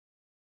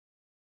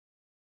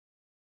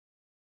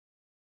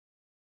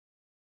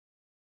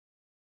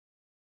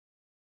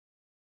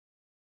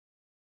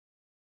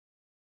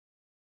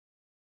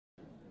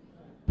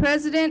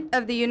President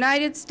of the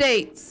United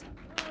States.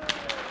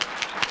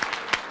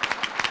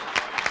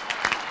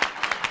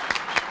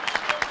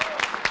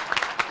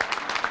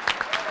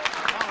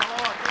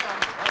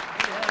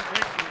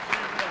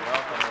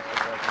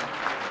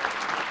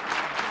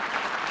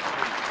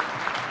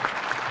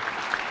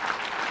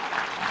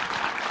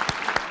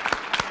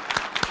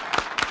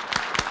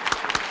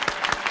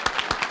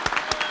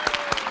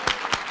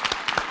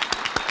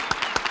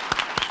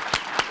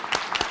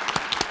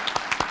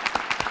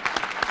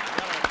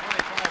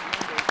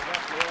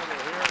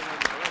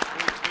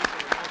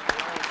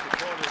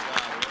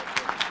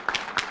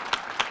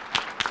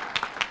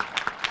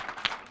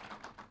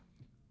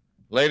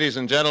 Ladies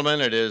and gentlemen,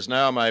 it is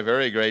now my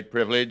very great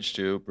privilege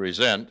to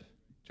present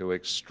to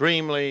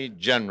extremely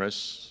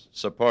generous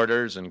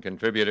supporters and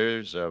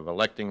contributors of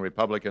electing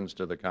Republicans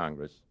to the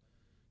Congress,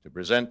 to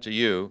present to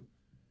you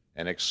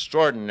an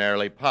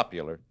extraordinarily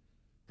popular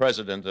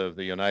President of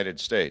the United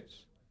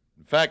States.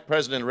 In fact,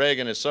 President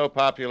Reagan is so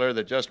popular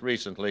that just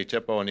recently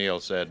Tip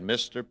O'Neill said,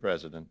 "Mr.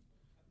 President,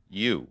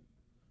 you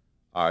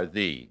are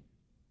the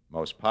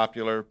most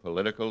popular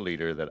political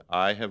leader that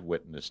I have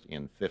witnessed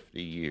in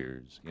 50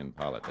 years in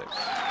politics."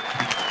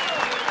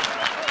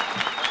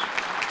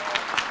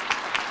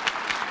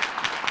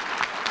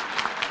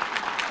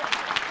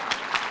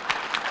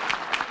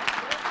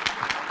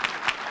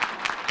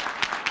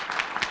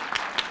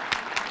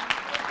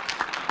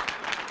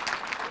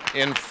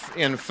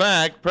 In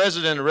fact,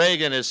 President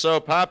Reagan is so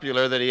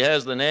popular that he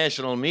has the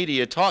national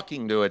media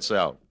talking to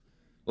itself.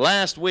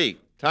 Last week,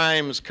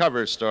 Time's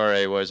cover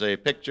story was a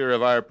picture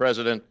of our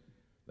president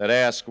that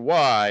asked,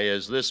 "Why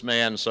is this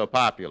man so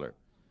popular?"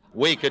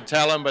 We could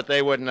tell them, but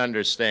they wouldn't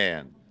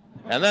understand.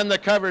 And then the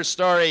cover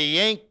story,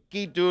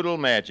 "Yankee Doodle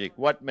Magic,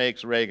 what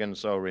makes Reagan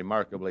so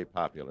remarkably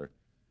popular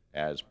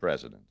as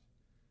president?"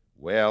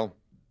 Well,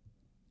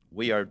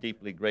 we are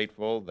deeply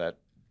grateful that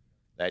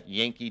that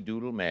Yankee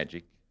Doodle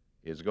Magic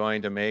is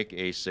going to make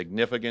a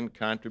significant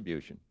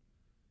contribution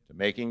to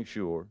making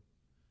sure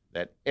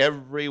that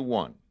every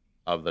one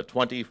of the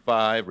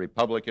 25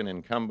 Republican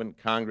incumbent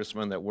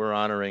congressmen that we're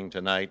honoring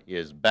tonight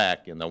is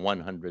back in the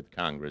 100th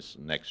Congress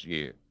next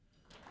year.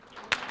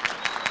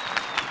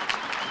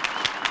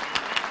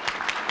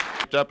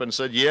 Up and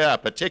said, "Yeah,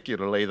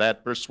 particularly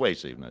that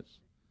persuasiveness."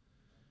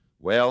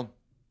 Well,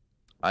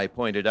 I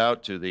pointed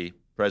out to the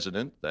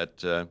president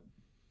that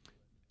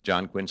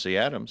John Quincy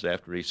Adams,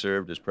 after he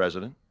served as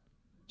president,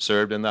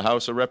 served in the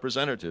House of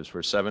Representatives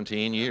for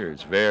 17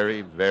 years,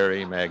 very,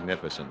 very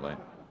magnificently.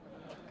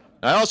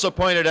 I also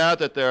pointed out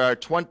that there are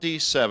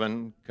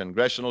 27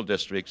 congressional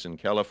districts in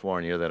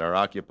California that are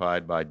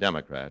occupied by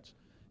Democrats,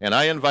 and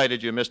I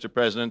invited you, Mr.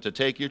 President, to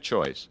take your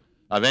choice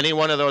of any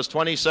one of those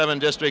 27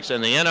 districts,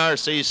 and the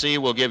NRCC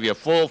will give you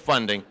full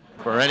funding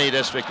for any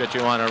district that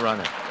you want to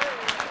run in.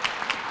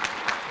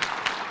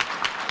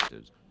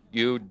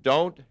 You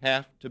don't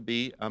have to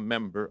be a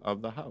member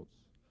of the House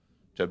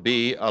to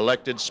be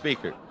elected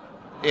Speaker.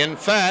 In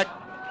fact,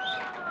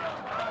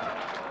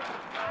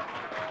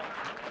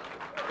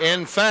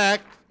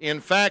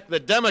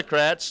 the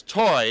Democrats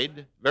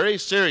toyed very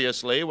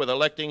seriously with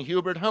electing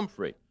Hubert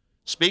Humphrey,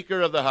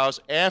 Speaker of the House,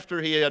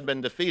 after he had been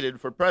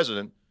defeated for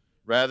president,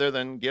 rather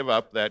than give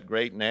up that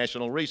great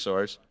national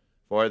resource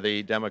for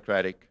the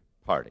Democratic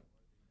Party.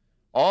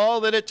 All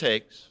that it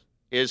takes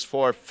is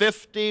for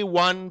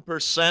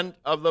 51%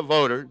 of the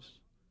voters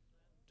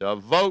to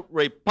vote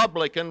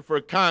Republican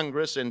for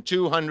Congress in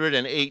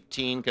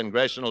 218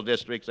 congressional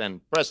districts,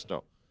 and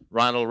presto,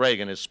 Ronald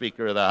Reagan is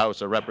Speaker of the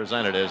House of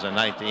Representatives in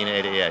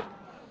 1988.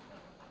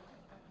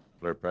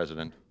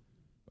 President,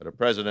 but a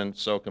president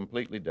so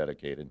completely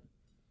dedicated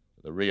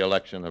to the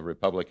re-election of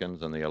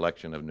Republicans and the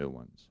election of new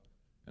ones.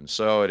 And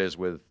so it is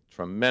with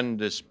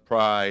tremendous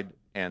pride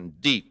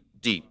and deep,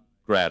 deep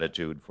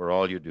gratitude for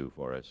all you do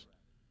for us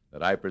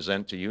that I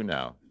present to you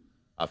now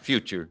a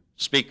future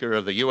Speaker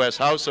of the U.S.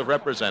 House of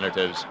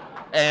Representatives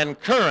and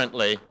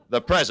currently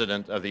the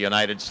President of the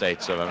United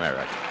States of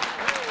America.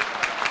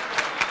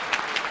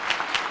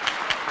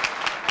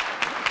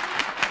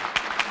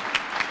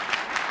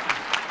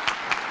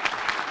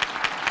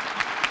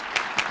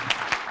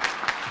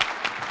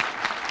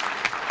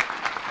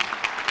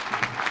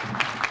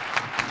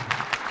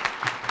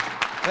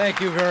 Thank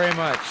you very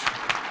much.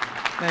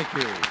 Thank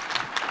you.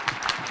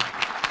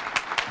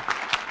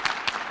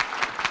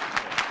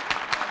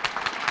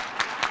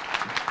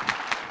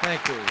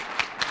 Thank you.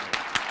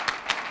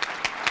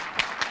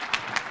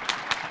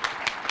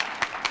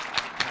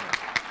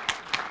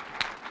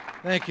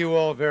 Thank you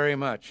all very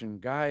much. And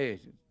Guy,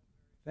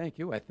 thank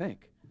you, I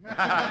think.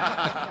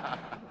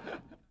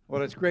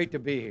 Well, it's great to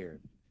be here.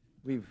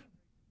 We've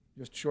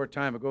just a short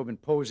time ago been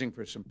posing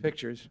for some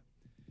pictures,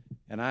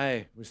 and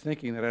I was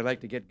thinking that I'd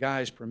like to get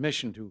Guy's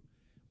permission to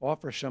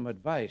offer some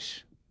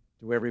advice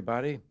to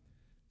everybody,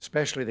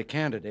 especially the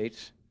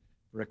candidates,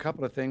 for a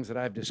couple of things that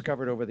I've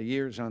discovered over the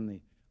years on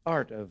the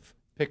art of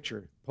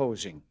picture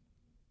posing.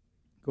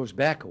 It goes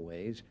back a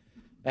ways.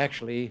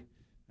 Actually,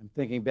 I'm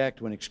thinking back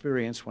to an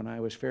experience when I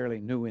was fairly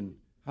new in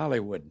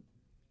Hollywood.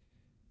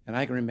 And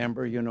I can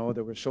remember, you know,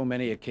 there were so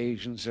many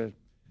occasions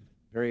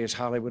various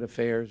Hollywood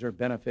affairs or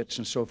benefits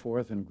and so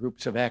forth, and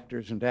groups of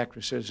actors and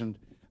actresses and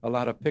a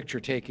lot of picture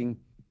taking.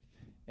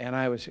 And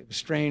it was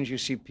strange. You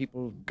see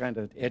people kind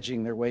of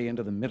edging their way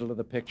into the middle of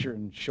the picture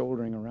and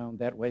shouldering around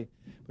that way.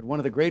 But one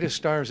of the greatest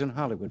stars in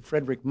Hollywood,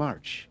 Frederick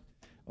March,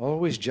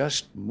 always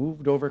just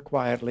moved over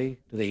quietly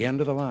to the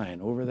end of the line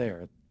over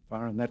there,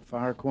 far in that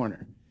far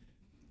corner.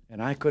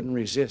 And I couldn't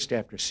resist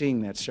after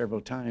seeing that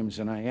several times,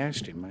 and I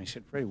asked him, I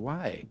said, Freddie,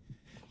 why?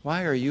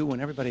 Why are you,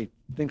 when everybody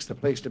thinks the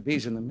place to be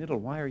is in the middle,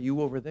 why are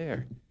you over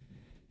there?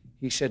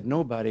 He said,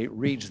 nobody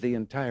reads the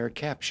entire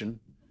caption,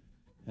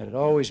 and it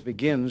always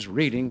begins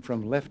reading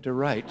from left to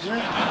right.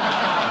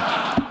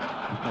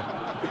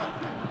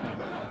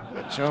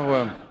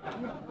 So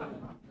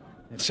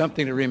it's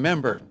something to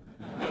remember.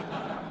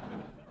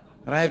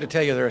 And I have to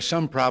tell you, there are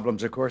some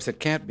problems, of course, that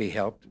can't be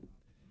helped.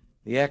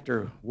 The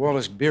actor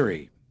Wallace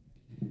Beery,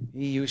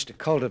 he used to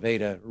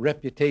cultivate a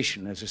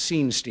reputation as a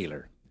scene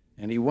stealer,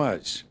 and he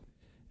was.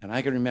 And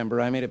I can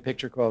remember I made a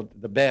picture called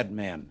The Bad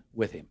Man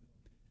with him.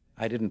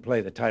 I didn't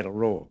play the title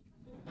role.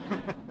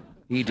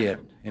 He did,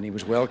 and he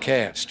was well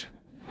cast.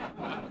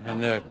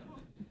 And there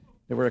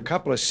were a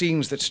couple of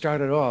scenes that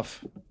started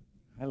off.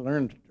 I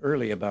learned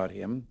early about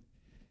him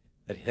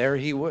that there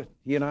he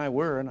and I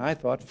were, and I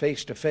thought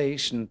face to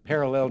face and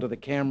parallel to the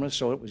camera,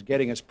 so it was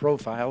getting us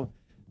profile,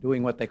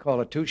 doing what they call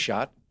a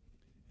two-shot.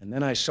 And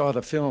then I saw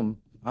the film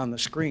on the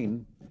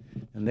screen,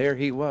 and there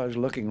he was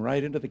looking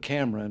right into the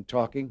camera and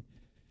talking.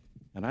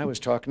 And I was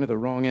talking to the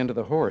wrong end of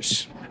the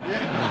horse.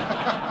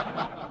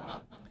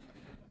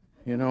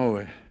 You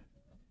know,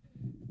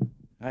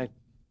 I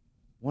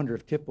wonder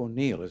if Tip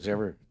O'Neill has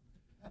ever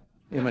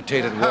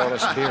imitated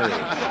Wallace Beery.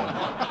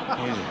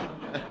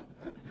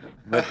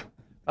 But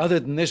other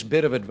than this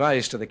bit of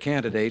advice to the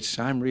candidates,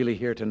 I'm really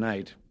here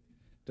tonight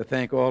to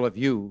thank all of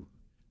you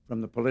from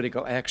the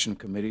political action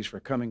committees for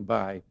coming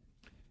by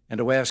and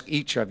to ask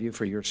each of you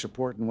for your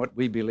support in what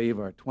we believe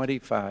are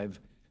 25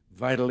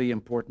 vitally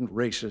important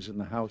races in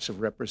the House of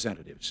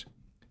Representatives.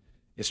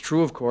 It's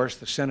true, of course,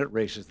 the Senate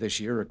races this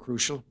year are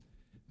crucial,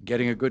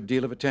 getting a good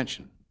deal of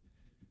attention.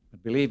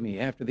 But believe me,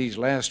 after these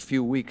last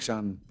few weeks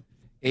on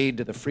aid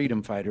to the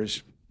freedom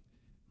fighters,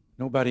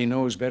 nobody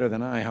knows better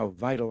than I how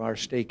vital our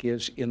stake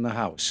is in the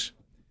House.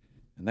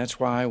 And that's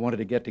why I wanted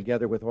to get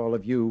together with all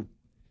of you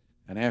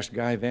and ask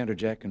Guy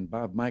Vanderjack and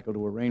Bob Michael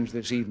to arrange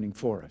this evening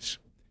for us.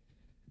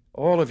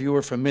 All of you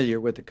are familiar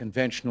with the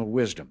conventional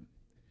wisdom.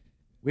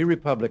 We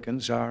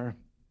Republicans are,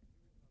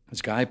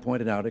 as Guy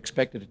pointed out,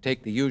 expected to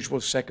take the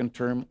usual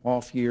second-term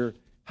off-year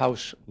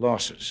House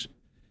losses.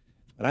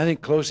 But I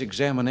think close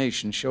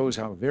examination shows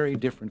how very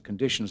different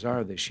conditions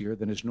are this year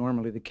than is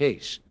normally the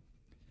case.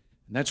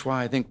 And that's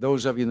why I think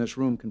those of you in this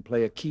room can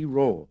play a key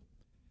role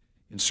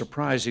in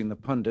surprising the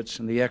pundits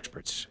and the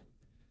experts.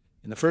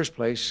 In the first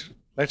place,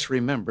 let's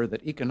remember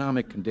that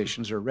economic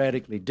conditions are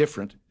radically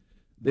different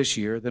this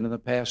year than in the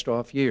past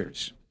off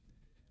years.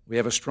 We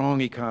have a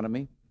strong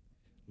economy,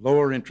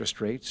 lower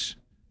interest rates,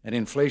 an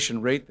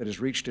inflation rate that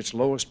has reached its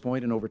lowest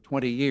point in over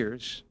 20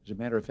 years. As a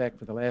matter of fact,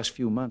 for the last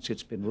few months,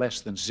 it's been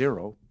less than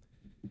zero.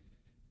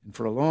 And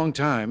for a long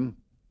time,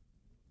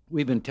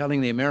 we've been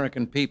telling the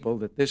American people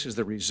that this is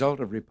the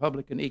result of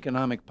Republican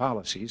economic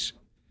policies,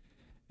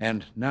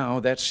 and now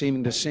that's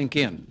seeming to sink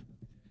in.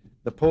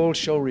 The polls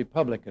show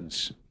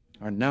Republicans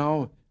are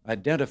now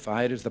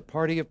identified as the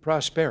party of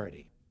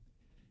prosperity.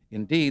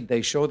 Indeed,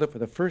 they show that for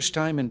the first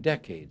time in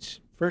decades,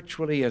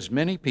 virtually as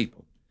many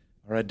people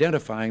are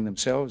identifying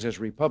themselves as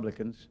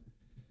Republicans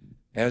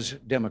as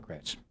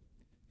Democrats.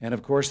 And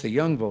of course, the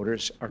young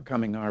voters are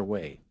coming our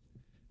way.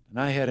 And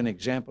I had an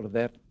example of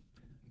that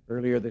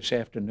earlier this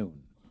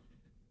afternoon.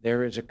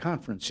 There is a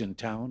conference in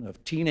town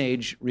of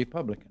teenage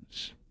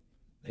Republicans.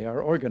 They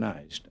are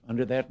organized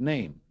under that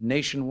name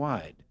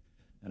nationwide.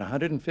 And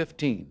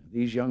 115 of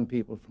these young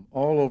people from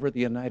all over the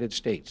United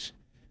States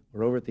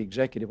were over at the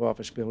Executive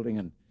Office building,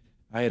 and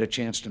I had a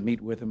chance to meet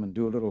with them and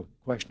do a little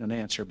question and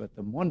answer. But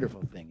the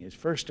wonderful thing is,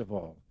 first of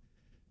all,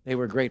 they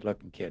were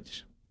great-looking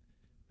kids.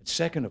 But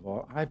second of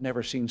all, I've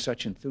never seen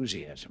such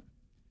enthusiasm.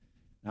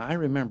 Now, I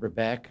remember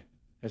back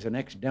as an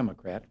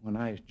ex-Democrat, when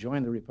I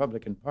joined the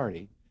Republican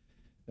Party,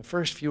 the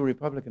first few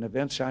Republican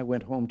events I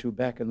went home to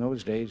back in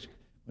those days,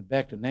 went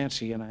back to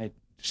Nancy, and I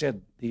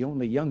said the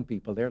only young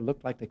people there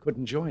looked like they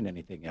couldn't join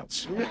anything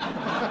else.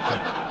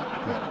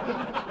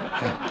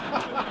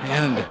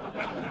 And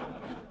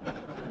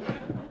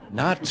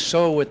not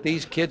so with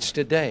these kids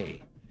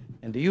today.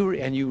 And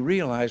you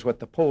realize what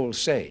the polls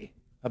say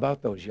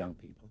about those young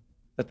people,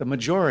 that the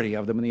majority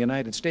of them in the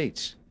United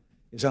States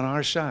is on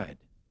our side.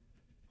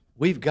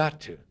 We've got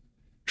to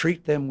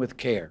treat them with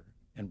care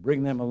and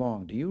bring them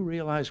along. Do you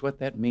realize what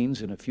that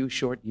means in a few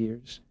short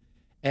years?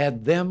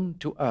 Add them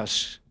to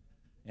us,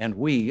 and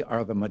we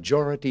are the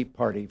majority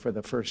party for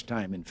the first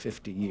time in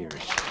 50 years.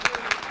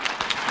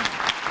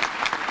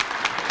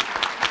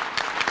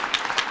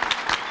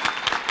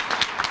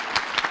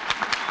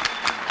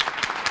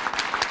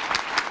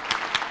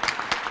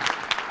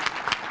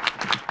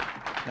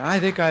 Now, I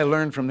think I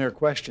learned from their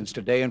questions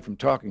today and from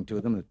talking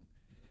to them that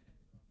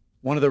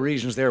One of the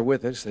reasons they're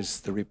with us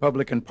is the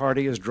Republican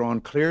Party has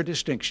drawn clear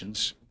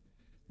distinctions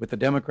with the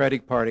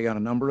Democratic Party on a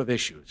number of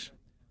issues.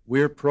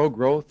 We're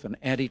pro-growth and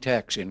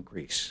anti-tax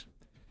increase.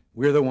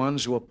 We're the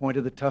ones who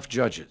appointed the tough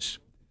judges.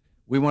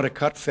 We want to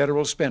cut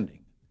federal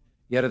spending,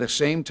 yet at the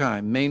same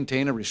time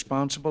maintain a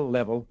responsible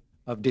level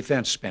of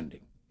defense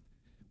spending.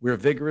 We're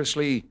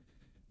vigorously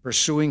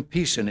pursuing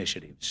peace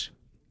initiatives,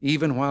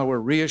 even while we're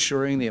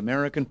reassuring the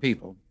American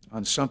people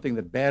on something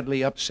that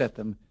badly upset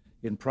them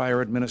in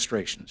prior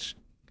administrations.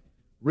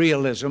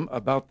 Realism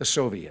about the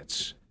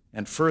Soviets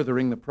and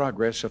furthering the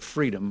progress of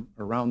freedom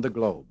around the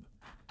globe.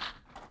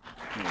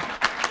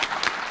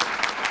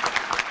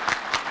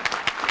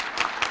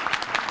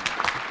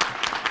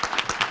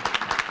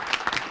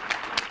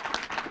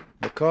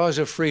 The cause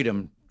of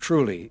freedom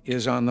truly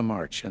is on the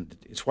march, and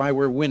it's why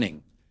we're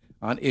winning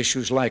on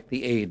issues like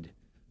the aid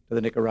to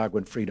the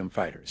Nicaraguan freedom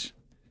fighters.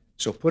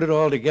 So put it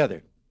all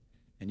together,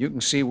 and you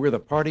can see we're the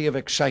party of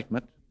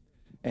excitement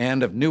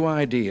and of new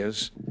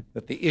ideas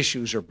that the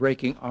issues are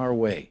breaking our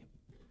way.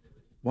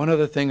 One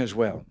other thing as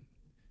well,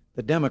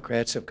 the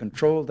Democrats have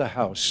controlled the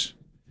House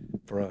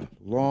for a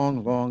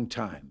long, long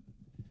time.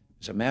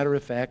 As a matter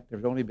of fact,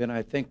 there's only been,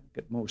 I think,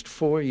 at most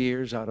 4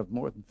 years out of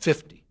more than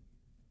 50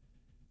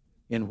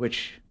 in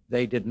which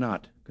they did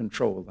not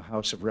control the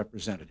House of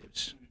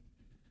Representatives.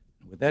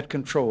 With that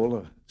control,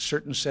 a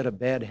certain set of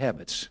bad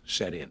habits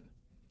set in.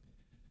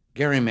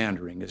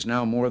 Gerrymandering is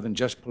now more than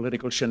just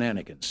political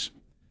shenanigans.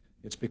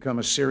 It's become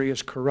a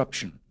serious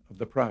corruption of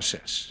the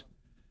process.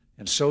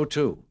 And so,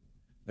 too,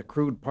 the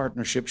crude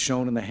partnership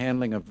shown in the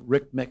handling of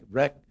Rick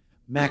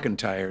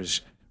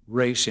McIntyre's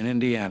race in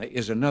Indiana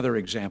is another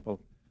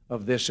example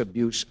of this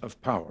abuse of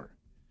power.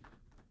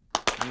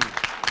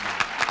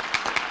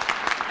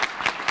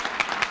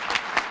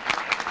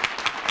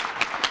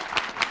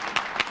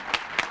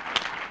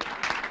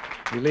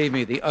 Believe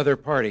me, the other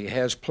party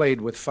has played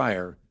with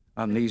fire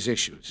on these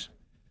issues.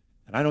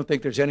 And I don't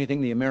think there's anything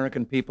the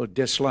American people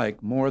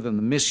dislike more than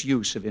the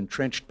misuse of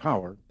entrenched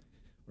power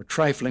or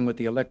trifling with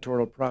the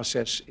electoral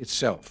process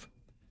itself.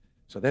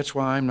 So that's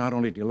why I'm not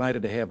only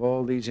delighted to have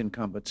all these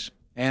incumbents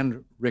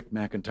and Rick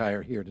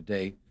McIntyre here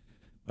today,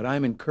 but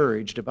I'm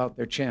encouraged about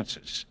their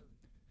chances.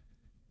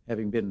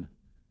 Having been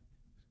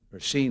or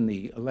seen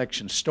the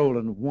election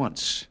stolen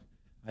once,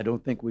 I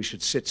don't think we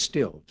should sit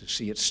still to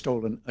see it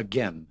stolen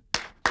again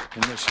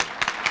in this year.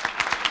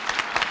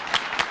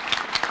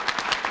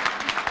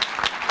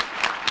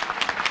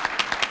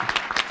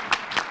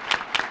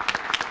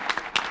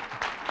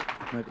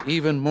 But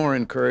even more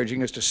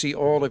encouraging is to see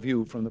all of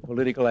you from the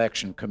political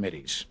action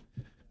committees.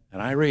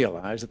 And I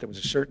realize that there was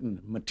a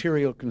certain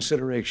material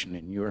consideration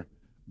in your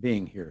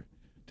being here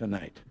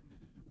tonight.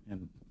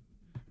 And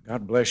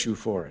God bless you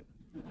for it.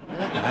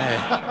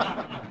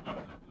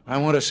 I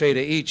want to say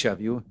to each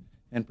of you,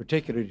 and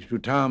particularly to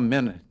Tom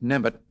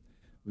Nemeth,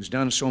 who's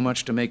done so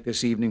much to make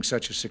this evening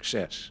such a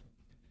success.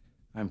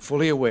 I'm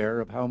fully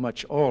aware of how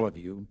much all of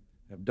you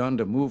have done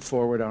to move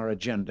forward our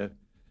agenda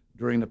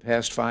during the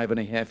past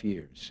 5.5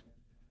 years.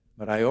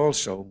 But I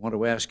also want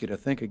to ask you to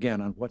think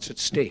again on what's at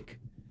stake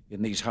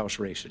in these House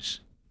races.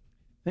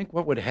 Think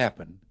what would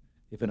happen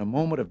if in a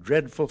moment of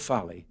dreadful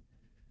folly,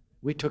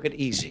 we took it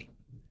easy.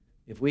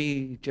 If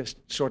we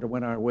just sort of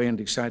went our way and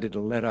decided to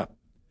let up.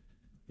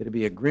 It'd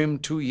be a grim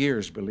 2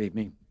 years, believe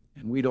me,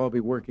 and we'd all be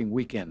working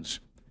weekends.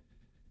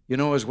 You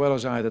know as well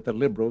as I that the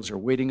liberals are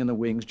waiting in the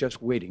wings,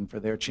 just waiting for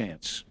their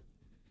chance.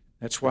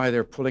 That's why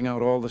they're pulling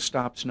out all the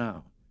stops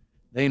now.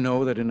 They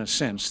know that in a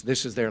sense,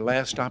 this is their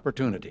last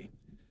opportunity.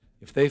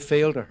 If they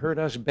fail to hurt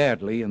us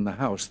badly in the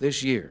House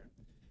this year,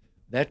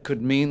 that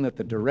could mean that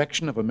the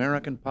direction of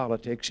American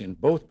politics in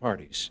both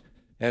parties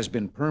has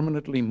been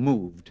permanently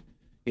moved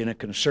in a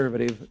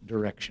conservative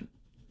direction.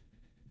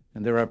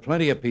 And there are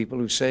plenty of people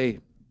who say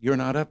you're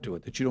not up to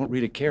it, that you don't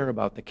really care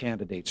about the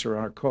candidates or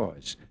our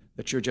cause,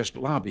 that you're just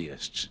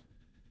lobbyists.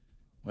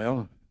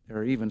 Well, there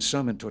are even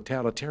some in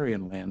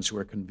totalitarian lands who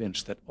are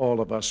convinced that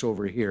all of us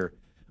over here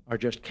are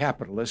just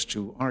capitalists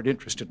who aren't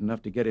interested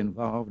enough to get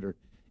involved or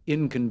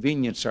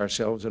inconvenience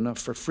ourselves enough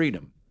for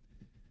freedom.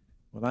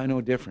 Well, I know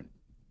different.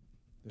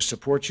 The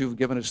support you've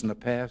given us in the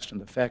past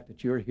and the fact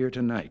that you're here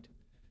tonight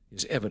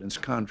is evidence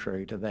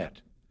contrary to that.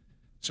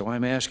 So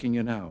I'm asking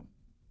you now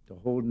to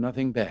hold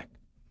nothing back,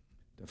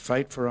 to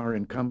fight for our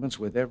incumbents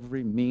with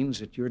every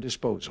means at your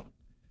disposal.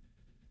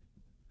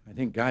 I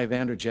think Guy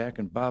Vanderjack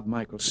and Bob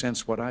Michael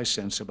sense what I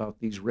sense about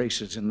these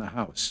races in the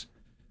House,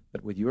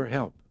 that with your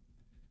help,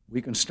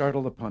 we can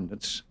startle the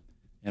pundits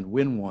and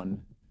win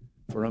one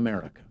for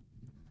America.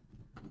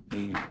 I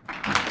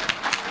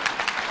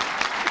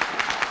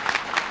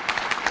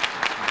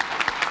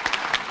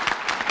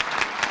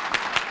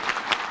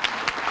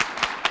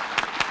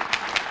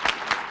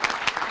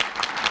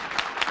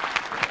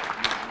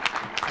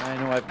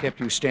know I've kept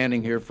you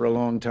standing here for a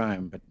long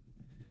time, but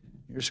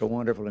you're so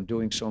wonderful and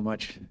doing so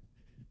much.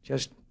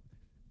 Just,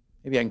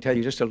 maybe I can tell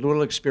you just a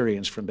little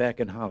experience from back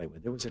in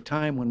Hollywood. There was a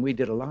time when we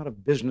did a lot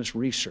of business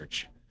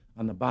research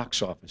on the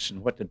box office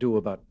and what to do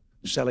about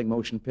selling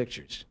motion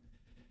pictures.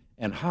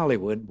 And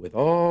Hollywood, with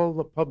all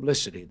the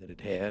publicity that it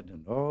had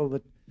and all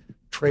the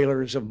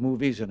trailers of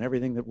movies and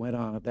everything that went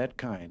on of that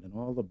kind and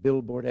all the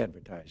billboard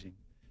advertising,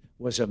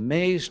 was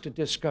amazed to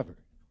discover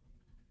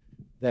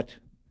that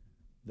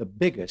the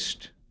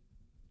biggest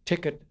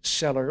ticket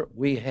seller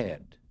we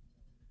had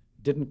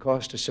didn't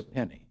cost us a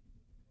penny.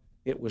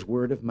 It was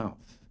word of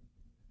mouth.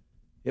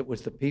 It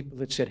was the people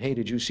that said, hey,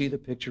 did you see the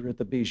picture at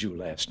the Bijou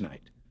last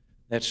night?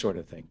 That sort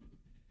of thing.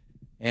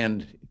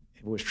 And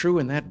it was true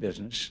in that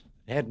business.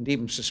 I hadn't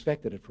even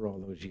suspected it for all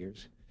those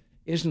years.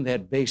 Isn't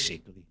that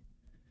basically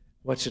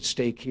what's at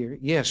stake here?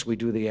 Yes, we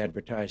do the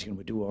advertising and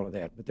we do all of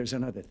that, but there's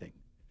another thing.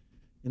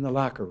 In the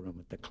locker room,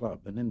 at the club,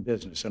 and in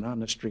business, and on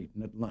the street,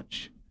 and at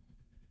lunch,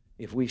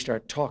 if we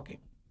start talking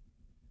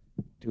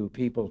to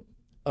people,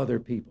 other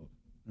people,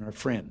 and our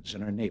friends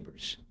and our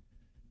neighbors,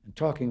 and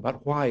talking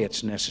about why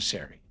it's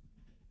necessary,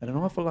 and an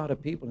awful lot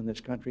of people in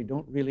this country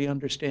don't really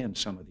understand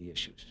some of the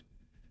issues.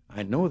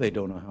 I know they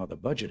don't know how the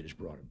budget is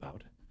brought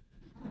about.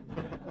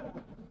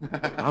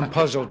 I'm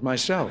puzzled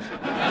myself.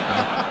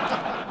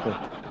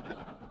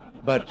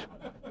 But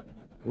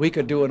we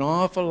could do an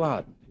awful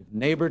lot,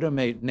 neighbor to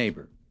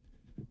neighbor,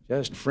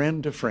 just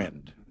friend to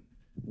friend.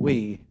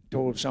 We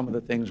told some of the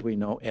things we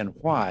know and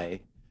why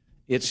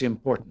it's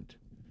important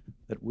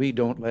that we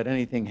don't let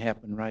anything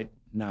happen right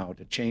now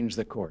to change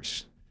the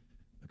course.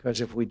 Because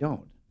if we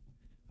don't,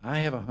 I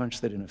have a hunch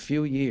that in a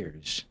few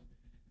years,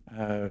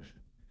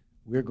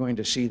 we're going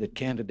to see that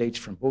candidates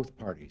from both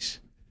parties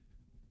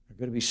are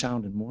going to be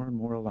sounding more and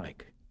more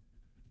alike.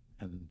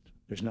 And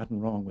there's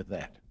nothing wrong with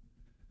that.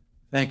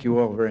 Thank you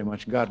all very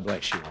much. God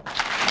bless you all.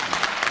 That's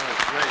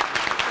great,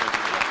 Mr.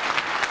 President.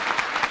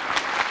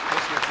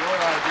 This was your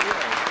idea.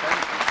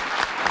 Thank you.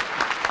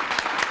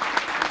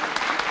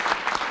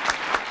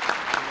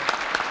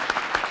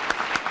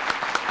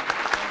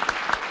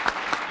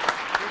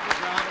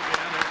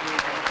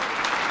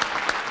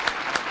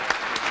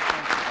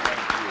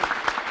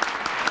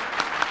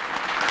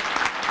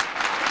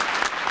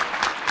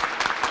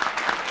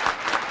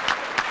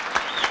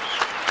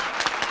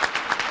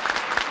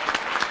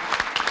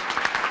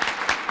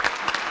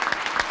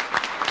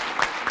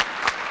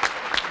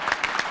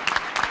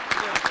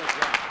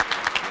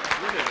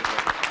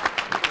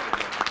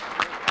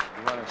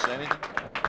 You want to say anything?